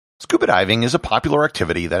Scuba diving is a popular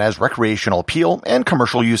activity that has recreational appeal and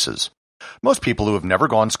commercial uses. Most people who have never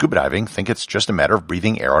gone scuba diving think it's just a matter of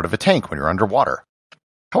breathing air out of a tank when you're underwater.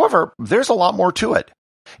 However, there's a lot more to it.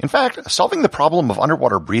 In fact, solving the problem of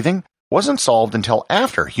underwater breathing wasn't solved until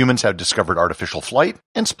after humans had discovered artificial flight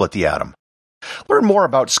and split the atom. Learn more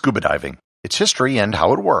about scuba diving, its history, and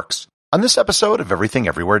how it works on this episode of Everything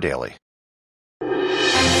Everywhere Daily.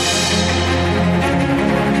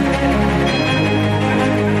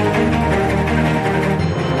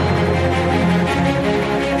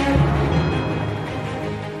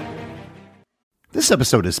 This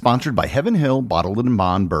episode is sponsored by Heaven Hill Bottled and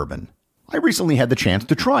Bond Bourbon. I recently had the chance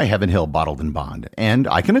to try Heaven Hill Bottled and Bond, and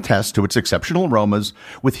I can attest to its exceptional aromas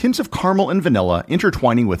with hints of caramel and vanilla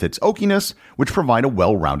intertwining with its oakiness, which provide a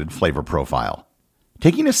well-rounded flavor profile.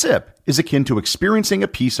 Taking a sip is akin to experiencing a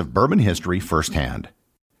piece of bourbon history firsthand.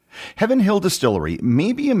 Heaven Hill Distillery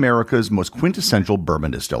may be America's most quintessential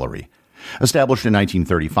bourbon distillery. Established in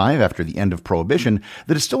 1935 after the end of Prohibition,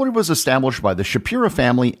 the distillery was established by the Shapiro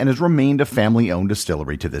family and has remained a family-owned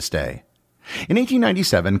distillery to this day. In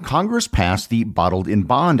 1897, Congress passed the Bottled in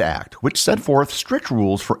Bond Act, which set forth strict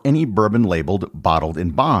rules for any bourbon labeled Bottled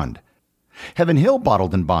in Bond. Heaven Hill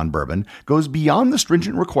Bottled in Bond Bourbon goes beyond the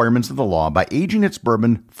stringent requirements of the law by aging its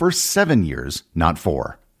bourbon for 7 years, not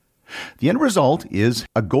 4. The end result is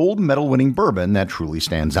a gold medal-winning bourbon that truly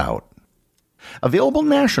stands out. Available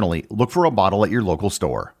nationally, look for a bottle at your local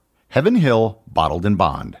store. Heaven Hill Bottled in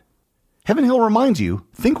Bond. Heaven Hill reminds you,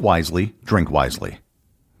 think wisely, drink wisely.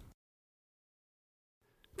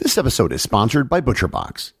 This episode is sponsored by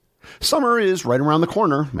ButcherBox. Summer is right around the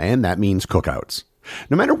corner, and that means cookouts.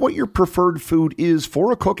 No matter what your preferred food is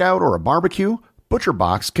for a cookout or a barbecue,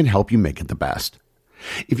 ButcherBox can help you make it the best.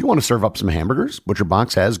 If you want to serve up some hamburgers,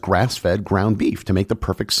 ButcherBox has grass-fed ground beef to make the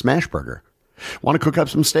perfect smash burger. Want to cook up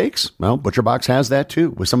some steaks? Well, ButcherBox has that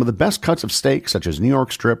too, with some of the best cuts of steak such as New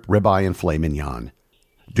York strip, ribeye, and filet mignon.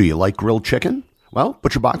 Do you like grilled chicken? Well,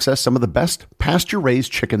 ButcherBox has some of the best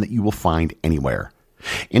pasture-raised chicken that you will find anywhere.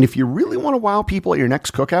 And if you really want to wow people at your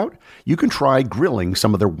next cookout, you can try grilling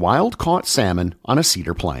some of their wild-caught salmon on a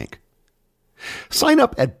cedar plank. Sign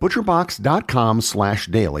up at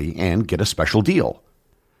butcherbox.com/daily and get a special deal.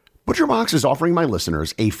 ButcherBox is offering my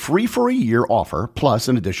listeners a free-for-a-year offer plus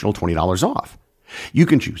an additional $20 off. You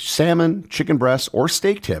can choose salmon, chicken breasts, or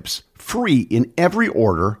steak tips free in every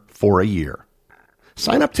order for a year.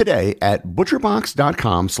 Sign up today at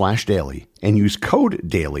butcherbox.com/daily and use code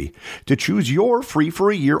DAILY to choose your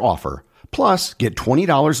free-for-a-year offer, plus get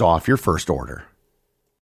 $20 off your first order.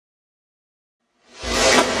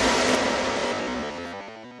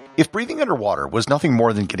 If breathing underwater was nothing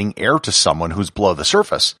more than getting air to someone who's below the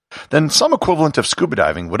surface, then some equivalent of scuba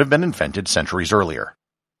diving would have been invented centuries earlier.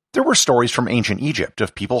 There were stories from ancient Egypt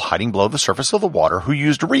of people hiding below the surface of the water who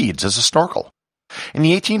used reeds as a snorkel. In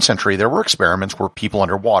the 18th century, there were experiments where people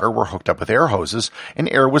underwater were hooked up with air hoses and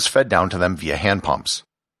air was fed down to them via hand pumps.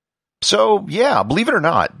 So, yeah, believe it or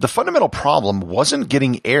not, the fundamental problem wasn't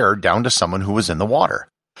getting air down to someone who was in the water.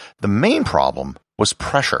 The main problem was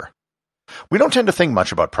pressure. We don't tend to think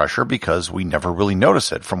much about pressure because we never really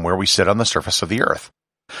notice it from where we sit on the surface of the Earth.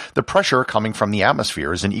 The pressure coming from the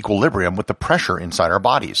atmosphere is in equilibrium with the pressure inside our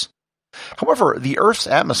bodies. However, the Earth's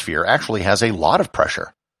atmosphere actually has a lot of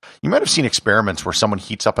pressure. You might have seen experiments where someone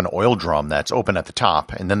heats up an oil drum that's open at the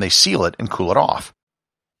top and then they seal it and cool it off.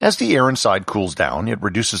 As the air inside cools down, it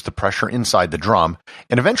reduces the pressure inside the drum,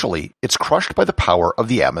 and eventually it's crushed by the power of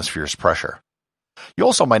the atmosphere's pressure. You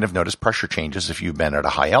also might have noticed pressure changes if you've been at a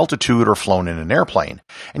high altitude or flown in an airplane,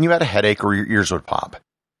 and you had a headache or your ears would pop.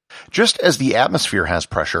 Just as the atmosphere has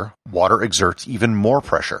pressure, water exerts even more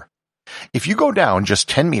pressure. If you go down just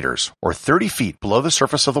 10 meters or 30 feet below the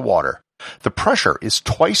surface of the water, the pressure is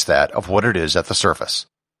twice that of what it is at the surface.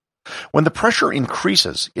 When the pressure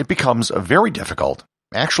increases, it becomes very difficult,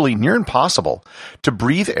 actually near impossible, to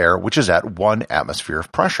breathe air which is at 1 atmosphere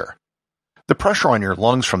of pressure. The pressure on your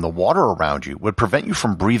lungs from the water around you would prevent you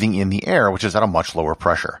from breathing in the air, which is at a much lower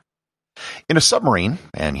pressure. In a submarine,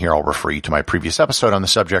 and here I'll refer you to my previous episode on the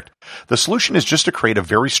subject, the solution is just to create a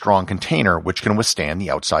very strong container which can withstand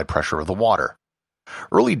the outside pressure of the water.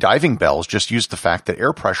 Early diving bells just used the fact that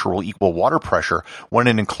air pressure will equal water pressure when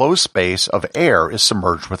an enclosed space of air is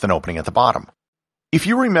submerged with an opening at the bottom. If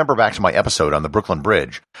you remember back to my episode on the Brooklyn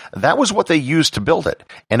Bridge, that was what they used to build it,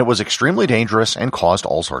 and it was extremely dangerous and caused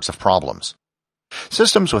all sorts of problems.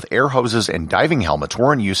 Systems with air hoses and diving helmets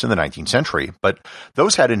were in use in the 19th century, but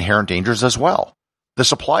those had inherent dangers as well. The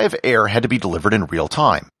supply of air had to be delivered in real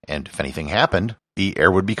time, and if anything happened, the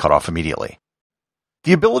air would be cut off immediately.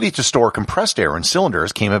 The ability to store compressed air in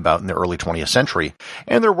cylinders came about in the early 20th century,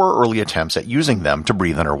 and there were early attempts at using them to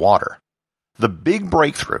breathe underwater. The big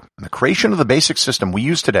breakthrough and the creation of the basic system we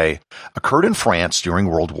use today occurred in France during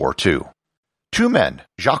World War II. Two men,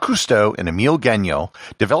 Jacques Cousteau and Émile Gagnon,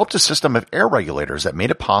 developed a system of air regulators that made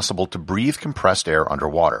it possible to breathe compressed air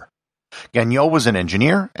underwater. Gagnon was an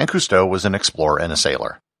engineer, and Cousteau was an explorer and a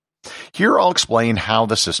sailor. Here I'll explain how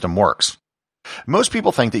the system works. Most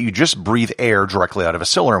people think that you just breathe air directly out of a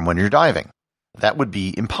cylinder when you're diving. That would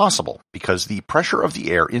be impossible because the pressure of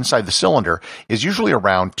the air inside the cylinder is usually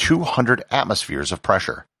around 200 atmospheres of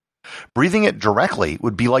pressure. Breathing it directly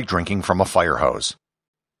would be like drinking from a fire hose.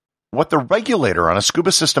 What the regulator on a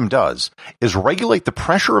scuba system does is regulate the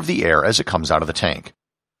pressure of the air as it comes out of the tank.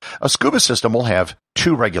 A scuba system will have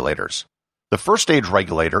two regulators. The first stage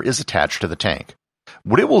regulator is attached to the tank.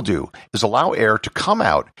 What it will do is allow air to come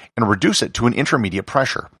out and reduce it to an intermediate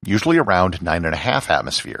pressure, usually around 9.5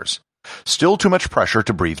 atmospheres. Still too much pressure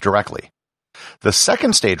to breathe directly. The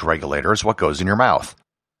second stage regulator is what goes in your mouth.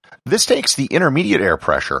 This takes the intermediate air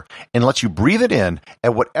pressure and lets you breathe it in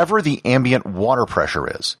at whatever the ambient water pressure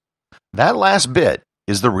is. That last bit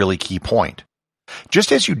is the really key point.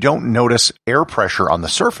 Just as you don't notice air pressure on the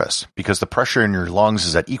surface because the pressure in your lungs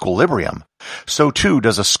is at equilibrium, so too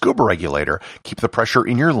does a scuba regulator keep the pressure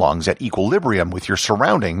in your lungs at equilibrium with your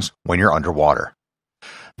surroundings when you're underwater.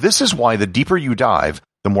 This is why the deeper you dive,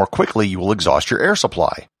 the more quickly you will exhaust your air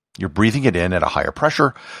supply. You're breathing it in at a higher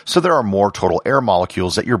pressure, so there are more total air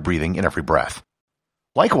molecules that you're breathing in every breath.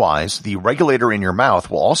 Likewise, the regulator in your mouth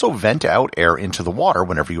will also vent out air into the water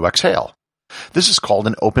whenever you exhale. This is called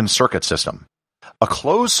an open circuit system. A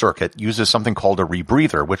closed circuit uses something called a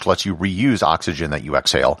rebreather, which lets you reuse oxygen that you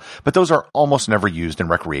exhale, but those are almost never used in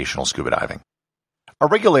recreational scuba diving. A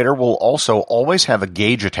regulator will also always have a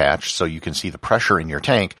gauge attached so you can see the pressure in your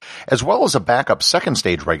tank, as well as a backup second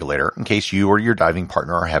stage regulator in case you or your diving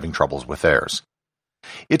partner are having troubles with theirs.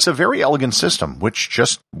 It's a very elegant system which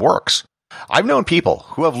just works. I've known people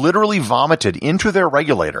who have literally vomited into their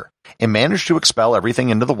regulator and managed to expel everything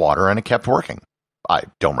into the water, and it kept working. I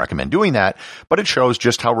don't recommend doing that, but it shows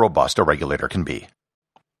just how robust a regulator can be.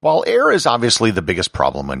 While air is obviously the biggest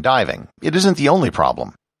problem when diving, it isn't the only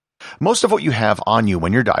problem. Most of what you have on you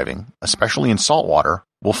when you're diving, especially in salt water,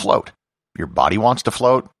 will float. Your body wants to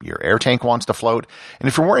float, your air tank wants to float, and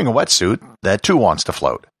if you're wearing a wetsuit, that too wants to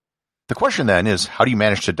float. The question then is, how do you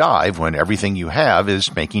manage to dive when everything you have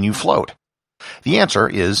is making you float? The answer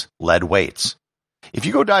is lead weights. If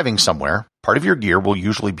you go diving somewhere, part of your gear will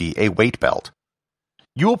usually be a weight belt.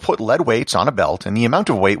 You will put lead weights on a belt, and the amount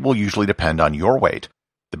of weight will usually depend on your weight.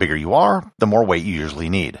 The bigger you are, the more weight you usually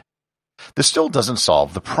need. This still doesn't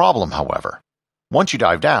solve the problem, however. Once you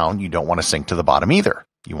dive down, you don't want to sink to the bottom either.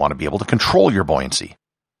 You want to be able to control your buoyancy.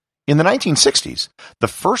 In the 1960s, the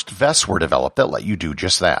first vests were developed that let you do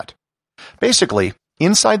just that. Basically,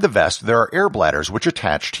 inside the vest there are air bladders which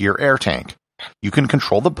attach to your air tank. You can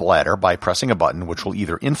control the bladder by pressing a button which will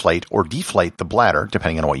either inflate or deflate the bladder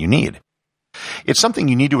depending on what you need. It's something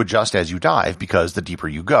you need to adjust as you dive because the deeper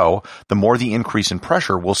you go, the more the increase in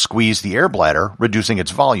pressure will squeeze the air bladder, reducing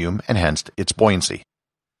its volume and hence its buoyancy.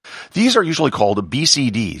 These are usually called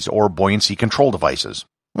BCDs, or buoyancy control devices.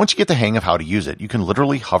 Once you get the hang of how to use it, you can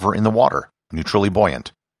literally hover in the water, neutrally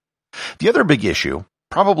buoyant. The other big issue,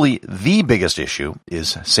 probably the biggest issue,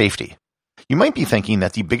 is safety. You might be thinking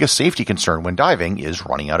that the biggest safety concern when diving is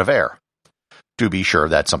running out of air. To be sure,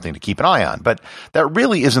 that's something to keep an eye on, but that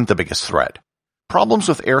really isn't the biggest threat. Problems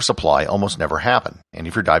with air supply almost never happen, and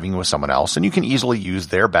if you're diving with someone else, then you can easily use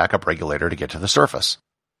their backup regulator to get to the surface.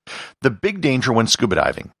 The big danger when scuba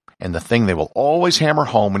diving, and the thing they will always hammer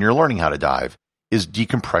home when you're learning how to dive, is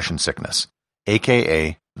decompression sickness,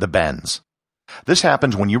 aka the bends. This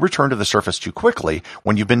happens when you return to the surface too quickly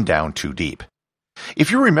when you've been down too deep.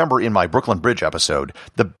 If you remember in my Brooklyn Bridge episode,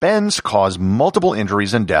 the bends caused multiple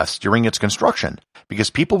injuries and deaths during its construction because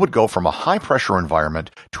people would go from a high-pressure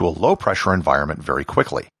environment to a low-pressure environment very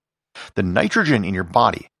quickly. The nitrogen in your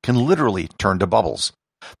body can literally turn to bubbles.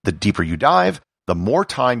 The deeper you dive, the more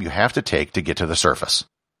time you have to take to get to the surface.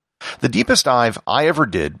 The deepest dive I ever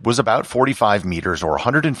did was about 45 meters or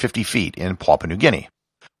 150 feet in Papua New Guinea.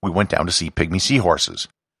 We went down to see pygmy seahorses.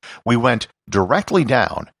 We went directly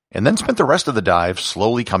down and then spent the rest of the dive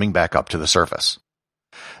slowly coming back up to the surface.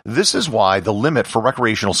 This is why the limit for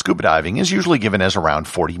recreational scuba diving is usually given as around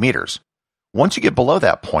 40 meters. Once you get below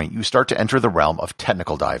that point, you start to enter the realm of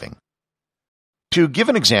technical diving. To give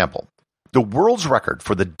an example, the world's record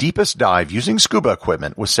for the deepest dive using scuba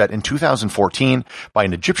equipment was set in 2014 by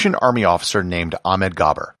an Egyptian army officer named Ahmed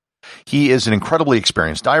Gabr. He is an incredibly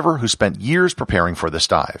experienced diver who spent years preparing for this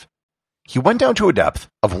dive. He went down to a depth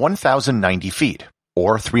of 1,090 feet,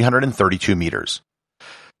 or 332 meters.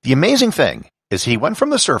 The amazing thing is he went from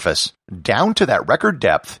the surface down to that record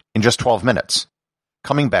depth in just 12 minutes.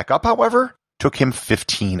 Coming back up, however, took him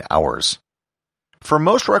 15 hours. For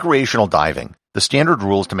most recreational diving, the standard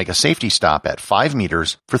rule is to make a safety stop at 5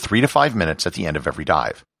 meters for 3 to 5 minutes at the end of every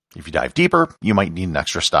dive. If you dive deeper, you might need an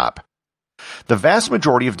extra stop. The vast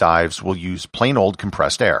majority of dives will use plain old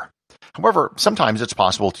compressed air. However, sometimes it's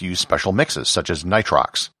possible to use special mixes, such as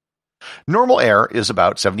nitrox. Normal air is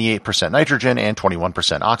about 78% nitrogen and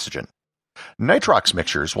 21% oxygen. Nitrox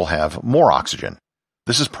mixtures will have more oxygen.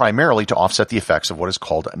 This is primarily to offset the effects of what is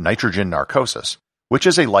called nitrogen narcosis, which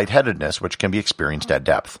is a lightheadedness which can be experienced at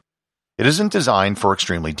depth. It isn't designed for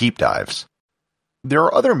extremely deep dives. There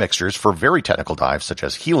are other mixtures for very technical dives, such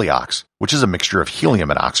as Heliox, which is a mixture of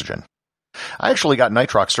helium and oxygen. I actually got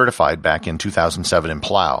nitrox certified back in 2007 in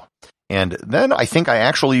Palau, and then I think I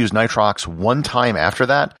actually used nitrox one time after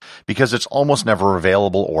that because it's almost never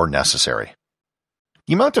available or necessary.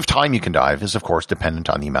 The amount of time you can dive is, of course, dependent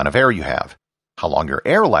on the amount of air you have. How long your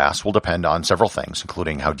air lasts will depend on several things,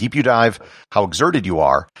 including how deep you dive, how exerted you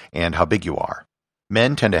are, and how big you are.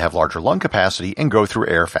 Men tend to have larger lung capacity and go through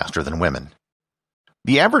air faster than women.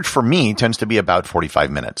 The average for me tends to be about 45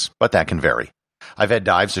 minutes, but that can vary. I've had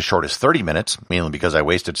dives as short as 30 minutes, mainly because I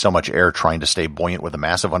wasted so much air trying to stay buoyant with a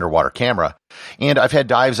massive underwater camera, and I've had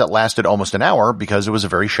dives that lasted almost an hour because it was a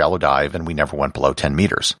very shallow dive and we never went below 10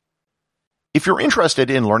 meters. If you're interested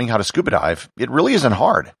in learning how to scuba dive, it really isn't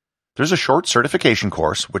hard. There's a short certification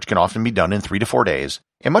course, which can often be done in 3 to 4 days,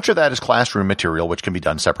 and much of that is classroom material which can be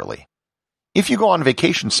done separately. If you go on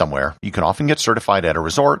vacation somewhere, you can often get certified at a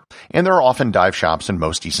resort, and there are often dive shops in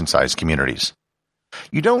most decent-sized communities.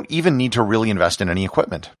 You don't even need to really invest in any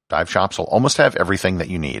equipment. Dive shops will almost have everything that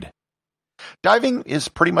you need. Diving is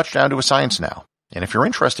pretty much down to a science now, and if you're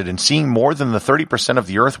interested in seeing more than the 30% of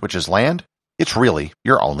the Earth which is land, it's really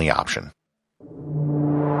your only option.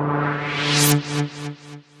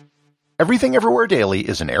 Everything Everywhere Daily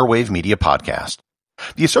is an Airwave Media podcast.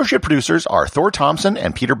 The associate producers are Thor Thompson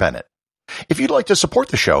and Peter Bennett. If you'd like to support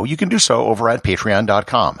the show, you can do so over at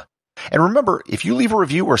patreon.com. And remember, if you leave a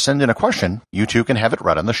review or send in a question, you too can have it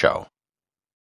read on the show.